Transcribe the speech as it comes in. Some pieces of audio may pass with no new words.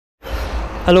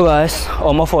Hello guys,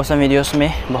 ओमो Fossum videos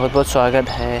में बहुत बहुत स्वागत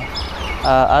है।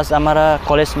 आज हमारा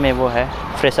कॉलेज में वो है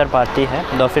फ्रेशर पार्टी है,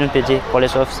 dolphin PG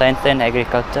college of science and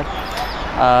agriculture.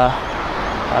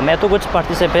 मैं तो कुछ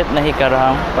पार्टिसिपेट नहीं कर रहा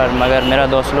हूँ, पर मगर मेरा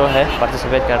दोस्त लोग है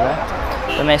पार्टिसिपेट कर रहा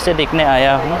है, तो मैं इसे देखने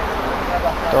आया हूँ।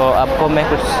 तो आपको मैं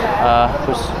कुछ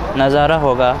नज़ारा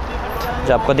होगा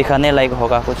जो आपको दिखाने लायक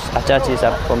होगा, कुछ अच्छा चीज़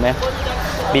आपको मैं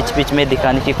बीच बीच में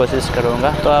दिखाने की कोशिश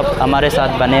करूँगा, तो आप हमारे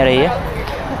साथ बने रहिए।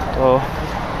 तो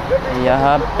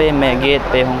यहाँ पे मैं गेट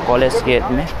पे हूँ, कॉलेज गेट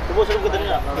में।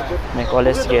 मैं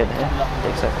कॉलेज गेट है,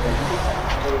 देख सकते हैं,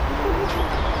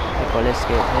 ये कॉलेज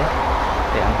गेट है,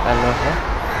 ये अंकल लोग है।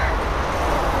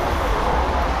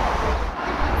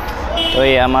 तो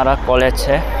ये हमारा कॉलेज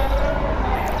है,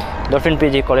 dolphin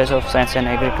PG college of science and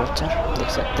agriculture, देख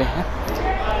सकते हैं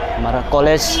हमारा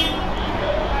कॉलेज।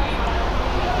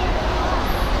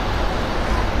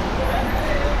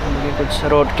 ये कुछ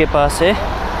रोड के पास है,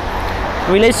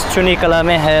 विलेज चुनी कला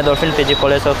में है dolphin PG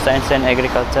college of science and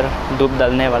agriculture. धूप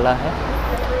डालने वाला है,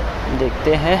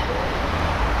 देखते हैं।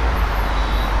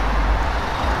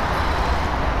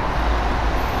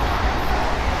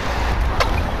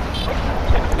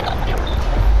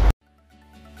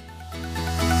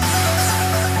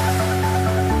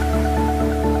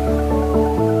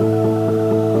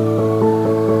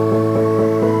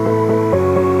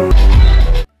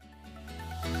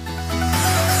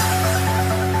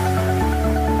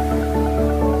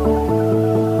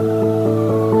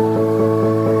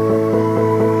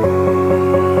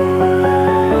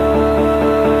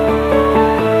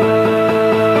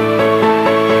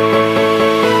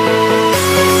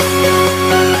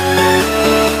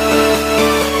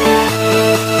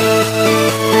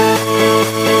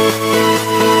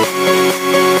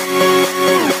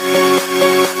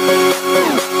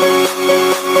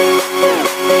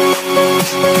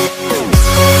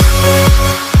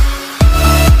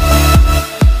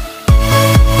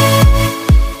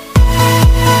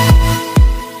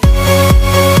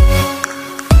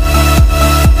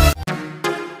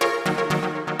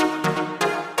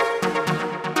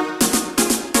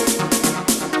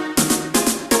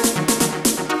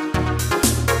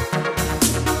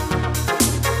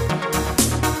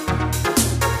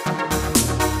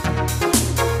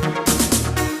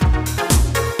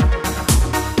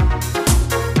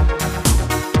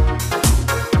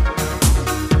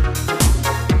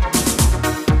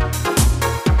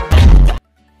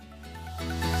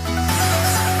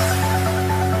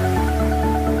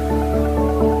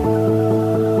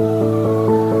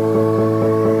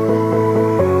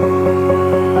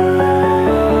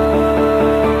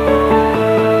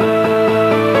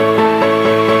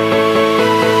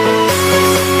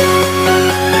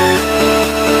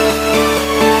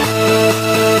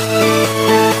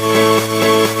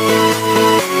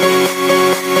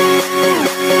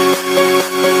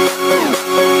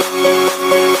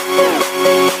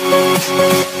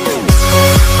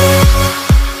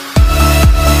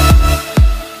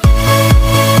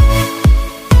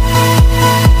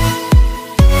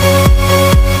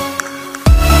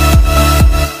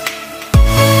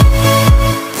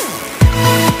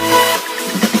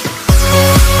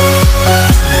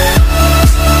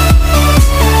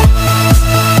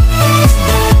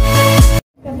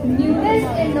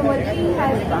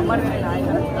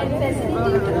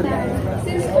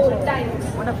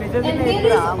 And there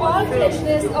is all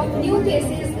freshness of new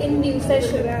faces in new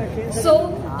session. So,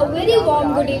 a very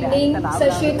warm good evening,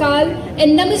 Sat Shri Akal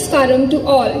and Namaskaram to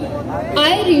all.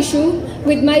 I, Rishu,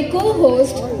 with my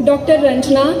co-host Dr.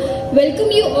 Ranjana,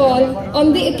 welcome you all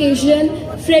on the occasion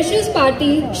Freshers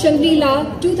Party Shangri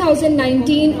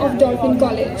 2019 of Dolphin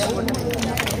College.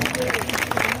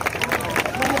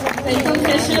 Welcome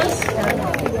freshers,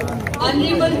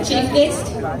 Honorable Chief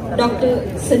Guest Dr.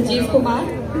 Sanjeev Kumar,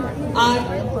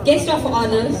 our Guest of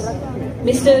Honours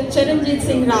Mr. Charanjit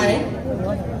Singh Rai,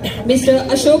 Mr.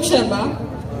 Ashok Sharma,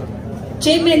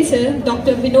 Chairman Sir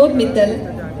Dr. Vinod Mittal,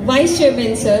 Vice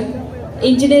Chairman Sir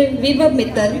Engineer Vibhav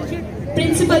Mittal,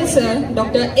 Principal Sir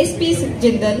Dr. S.P.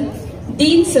 Jindal,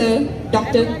 Dean Sir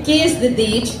Dr. K.S.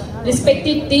 Didej,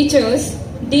 respected teachers,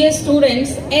 dear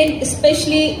students and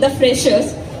especially the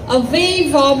freshers, a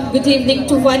very warm good evening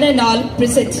to one and all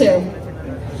present here.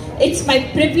 It's my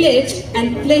privilege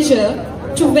and pleasure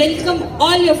to welcome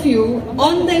all of you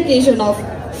on the occasion of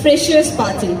Freshers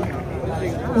Party.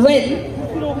 Well,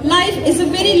 life is a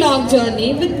very long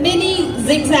journey with many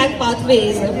zigzag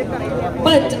pathways,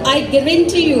 but I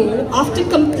guarantee you, after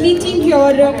completing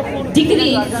your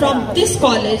degree from this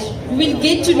college, you will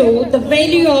get to know the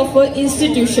value of an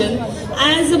institution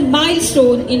as a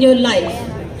milestone in your life.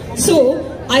 So,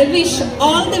 I wish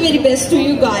all the very best to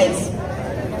you guys.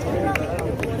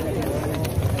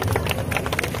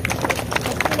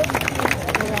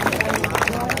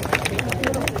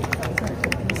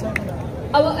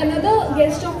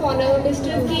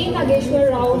 Mr. K.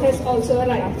 Nageshwar Rao has also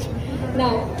arrived.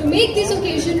 Now, to make this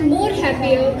occasion more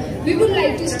happier, we would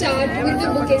like to start with the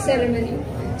bouquet ceremony.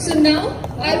 So now,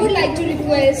 I would like to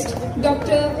request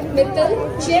Dr. Mittal,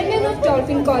 Chairman of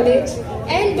Dolphin College,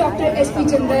 and Dr. S.P.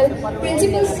 Jindal,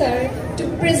 Principal Sir, to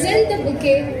present the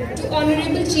bouquet to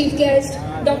Honorable Chief Guest,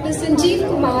 Dr. Sanjeev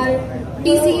Kumar,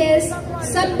 DCS,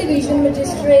 Subdivision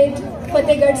Magistrate,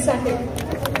 Fatehgarh Sahib.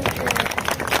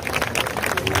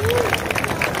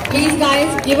 Please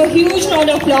guys, give a huge round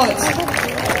of applause.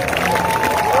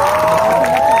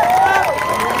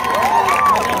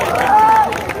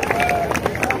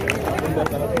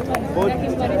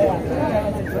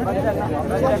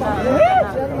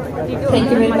 Thank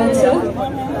you very much, sir.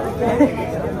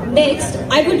 Next,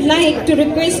 I would like to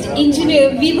request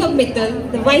Engineer Vibhav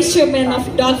Mittal, the Vice Chairman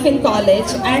of Dolphin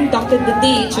College, and Dr.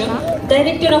 Dadej,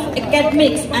 Director of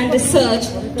Academics and Research,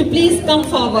 to please come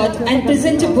forward and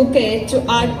present a bouquet to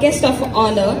our guest of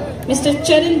honor, Mr.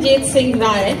 Charanjit Singh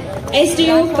Rai,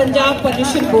 SDO Punjab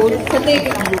Pollution Board,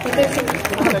 Fatehgarh.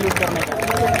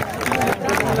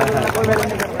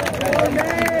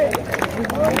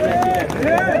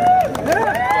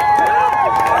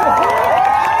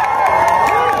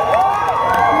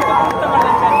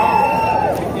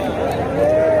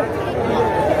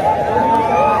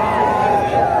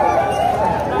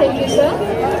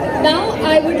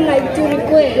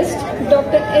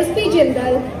 Dr. S.P.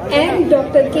 Jindal and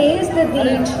Dr. K.S.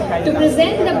 Dadej to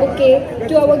present the bouquet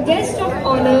to our guest of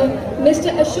honor,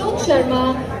 Mr. Ashok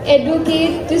Sharma,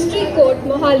 Advocate, District Court,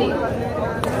 Mohali.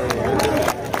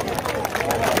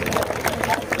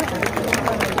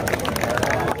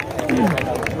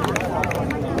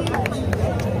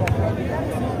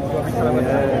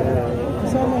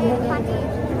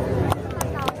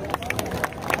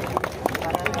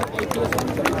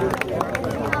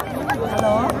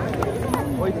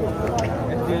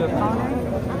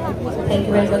 Thank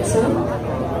you very much, sir.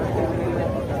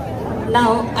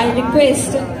 Now, I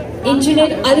request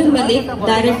Engineer Arun Malik,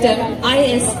 Director,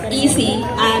 ISEC,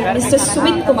 and Mr.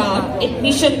 Sumit Kumar,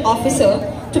 Admission Officer,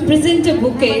 to present a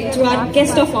bouquet to our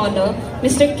guest of honor,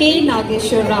 Mr. K.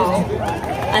 Nageshwar Rao,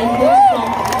 and who is from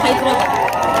Hyderabad.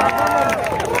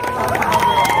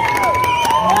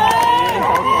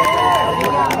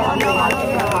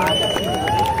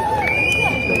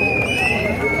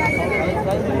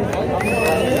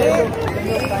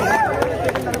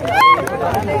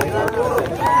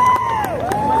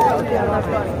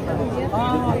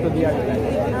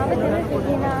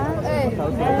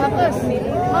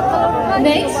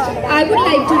 Next, I would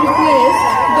like to request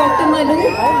Dr. Manu,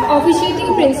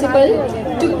 officiating principal,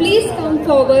 to please come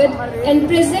forward and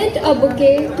present a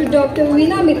bouquet to Dr.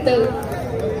 Veena Mittal.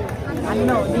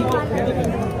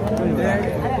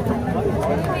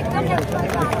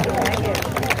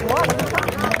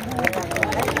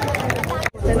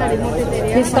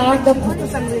 We start the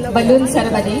balloon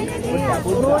ceremony.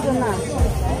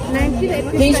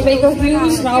 Please make a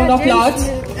huge round of applause.